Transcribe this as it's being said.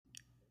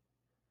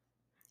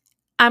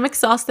I'm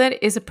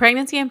Exhausted is a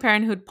pregnancy and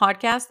parenthood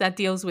podcast that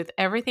deals with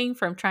everything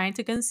from trying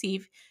to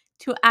conceive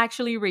to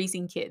actually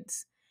raising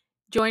kids.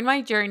 Join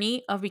my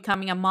journey of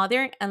becoming a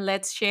mother and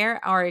let's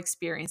share our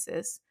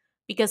experiences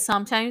because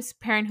sometimes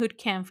parenthood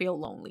can feel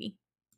lonely.